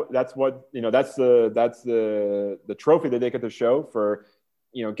trophy that they get to show for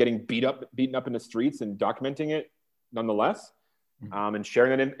getting beaten up in the streets and documenting it nonetheless. And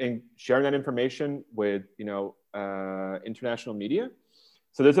sharing that information with international media.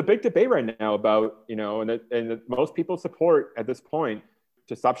 So there's a big debate right now about and most people support at this point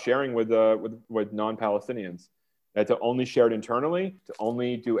to stop sharing with non-Palestinians, and to only share it internally, to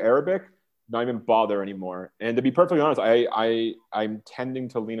only do Arabic, not even bother anymore. And to be perfectly honest, I'm tending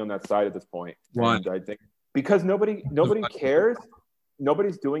to lean on that side at this point. Why? And I think because nobody cares.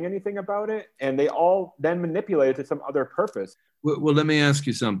 nobody's doing anything about it, and they all then manipulate it to some other purpose. Well, let me ask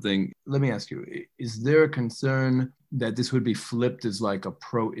you something. Let me ask you, is there a concern that this would be flipped as like a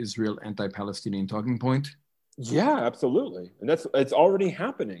pro-Israel, anti-Palestinian talking point? Yeah, absolutely. And it's already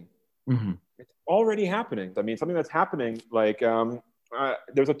happening. Mm-hmm. It's already happening. I mean, something that's happening, like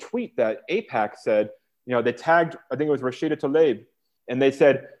there's a tweet that AIPAC said, they tagged, I think it was Rashida Tlaib, and they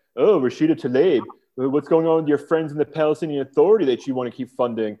said, oh, Rashida Tlaib, what's going on with your friends in the Palestinian Authority that you want to keep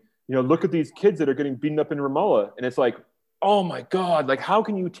funding? Look at these kids that are getting beaten up in Ramallah. And it's like, oh my God, like how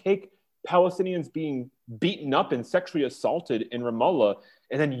can you take Palestinians being beaten up and sexually assaulted in Ramallah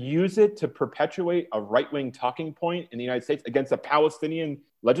and then use it to perpetuate a right-wing talking point in the United States against a Palestinian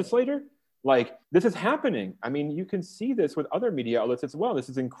legislator? Like, this is happening. I mean, you can see this with other media outlets as well. This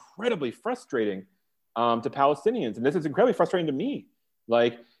is incredibly frustrating to Palestinians. And this is incredibly frustrating to me.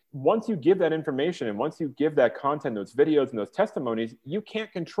 Like, once you give that information and once you give that content, those videos and those testimonies, you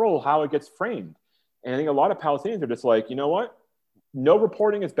can't control how it gets framed. And I think a lot of Palestinians are just like, you know what? No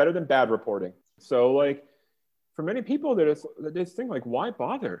reporting is better than bad reporting. So, like, for many people, they just think, like, why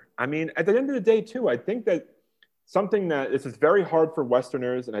bother? I mean, at the end of the day, too, I think that something that this is very hard for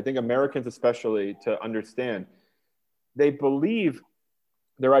Westerners, and I think Americans especially, to understand. They believe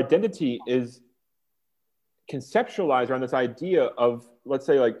their identity is conceptualized around this idea of, let's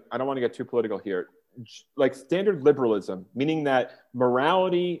say, like, I don't want to get too political here, like standard liberalism, meaning that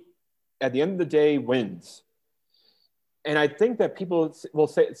morality at the end of the day wins. And I think that people will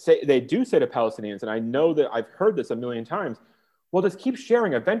say they do say to Palestinians, and I know that I've heard this a million times, well, just keep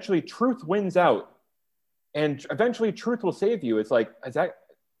sharing. Eventually, truth wins out. And eventually, truth will save you. It's like,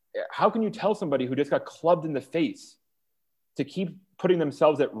 how can you tell somebody who just got clubbed in the face to keep putting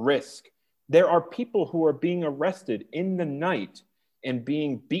themselves at risk? There are people who are being arrested in the night and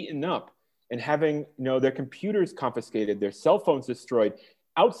being beaten up and having their computers confiscated, their cell phones destroyed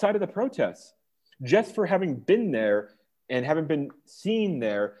outside of the protests. Just for having been there and having been seen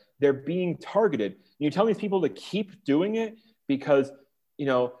there, they're being targeted. And you tell these people to keep doing it because,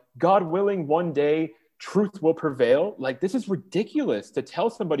 God willing, one day, truth will prevail. Like, this is ridiculous to tell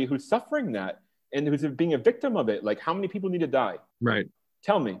somebody who's suffering that and who's being a victim of it. Like, how many people need to die? Right.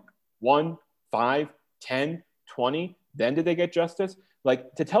 Tell me, 1, 5, 10, 20, then did they get justice?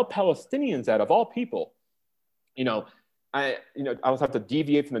 Like, to tell Palestinians that, of all people, I also have to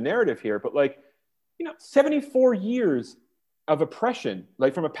deviate from the narrative here, but 74 years of oppression,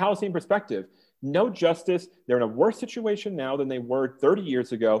 like from a Palestinian perspective, no justice. They're in a worse situation now than they were 30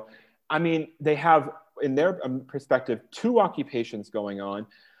 years ago. I mean, they have, in their perspective, 2 occupations going on.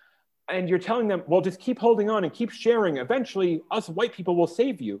 And you're telling them, well, just keep holding on and keep sharing. Eventually, us white people will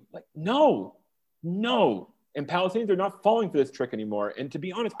save you. Like, no. And Palestinians are not falling for this trick anymore. And to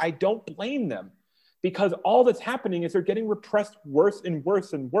be honest, I don't blame them because all that's happening is they're getting repressed worse and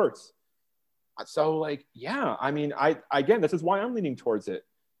worse and worse. So, yeah, I mean, again, this is why I'm leaning towards it.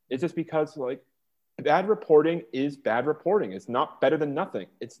 It's just because, bad reporting is bad reporting. It's not better than nothing.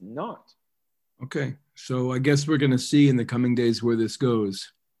 It's not. Okay. So I guess we're going to see in the coming days where this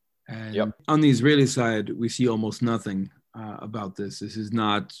goes. And on the Israeli side, we see almost nothing about this. This is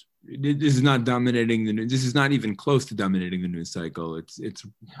not dominating the news. This is not even close to dominating the news cycle. It's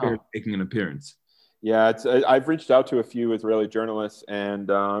making an appearance. Yeah, I've reached out to a few Israeli journalists, and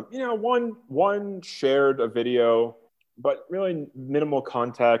one shared a video, but really minimal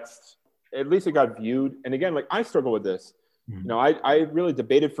context. At least it got viewed. And again, I struggle with this. Mm-hmm. I really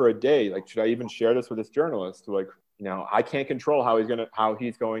debated for a day. Should I even share this with this journalist? I can't control how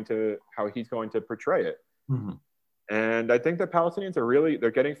he's going to portray it. Mm-hmm. And I think that Palestinians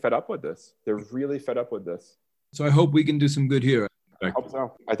they're getting fed up with this. They're really fed up with this. So I hope we can do some good here. I hope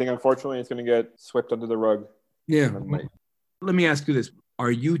so. I think, unfortunately, it's going to get swept under the rug. Yeah. Let me ask you this.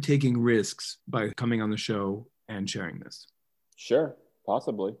 Are you taking risks by coming on the show and sharing this? Sure.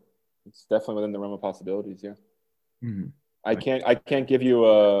 Possibly. It's definitely within the realm of possibilities. Yeah. Mm-hmm. I can't give you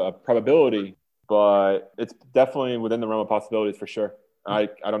a probability, but it's definitely within the realm of possibilities for sure. I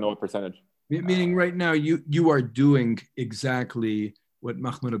don't know what percentage. Meaning right now you are doing exactly what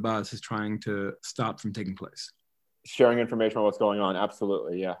Mahmoud Abbas is trying to stop from taking place. Sharing information on what's going on.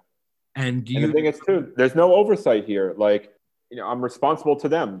 Absolutely. Yeah. And the thing is too, there's no oversight here. I'm responsible to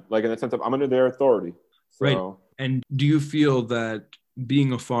them, in the sense of I'm under their authority. So. Right. And do you feel that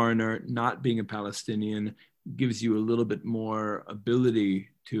being a foreigner, not being a Palestinian, gives you a little bit more ability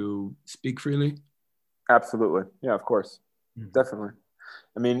to speak freely? Absolutely. Yeah, of course. Mm-hmm. Definitely.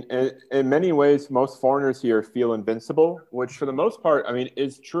 I mean, in many ways, most foreigners here feel invincible, which for the most part,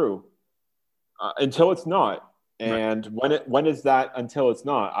 is true until it's not. And right. When is that until it's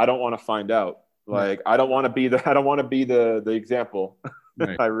not? I don't want to find out. Like, I don't want to be the example.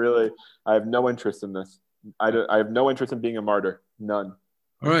 Right. I have no interest in this. I have no interest in being a martyr. None.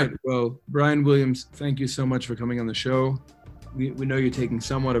 All right. Well, Brian Williams, thank you so much for coming on the show. We know you're taking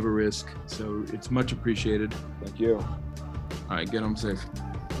somewhat of a risk, so it's much appreciated. Thank you. All right, get home safe.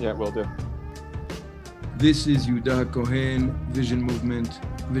 Yeah, will do. This is Yehuda Cohen, Vision Movement,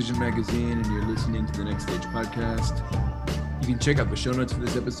 Vision Magazine, and you're listening to the Next Stage podcast. You can check out the show notes for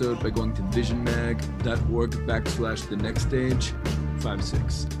this episode by going to visionmag.org/thenextstage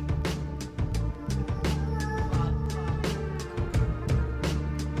 56.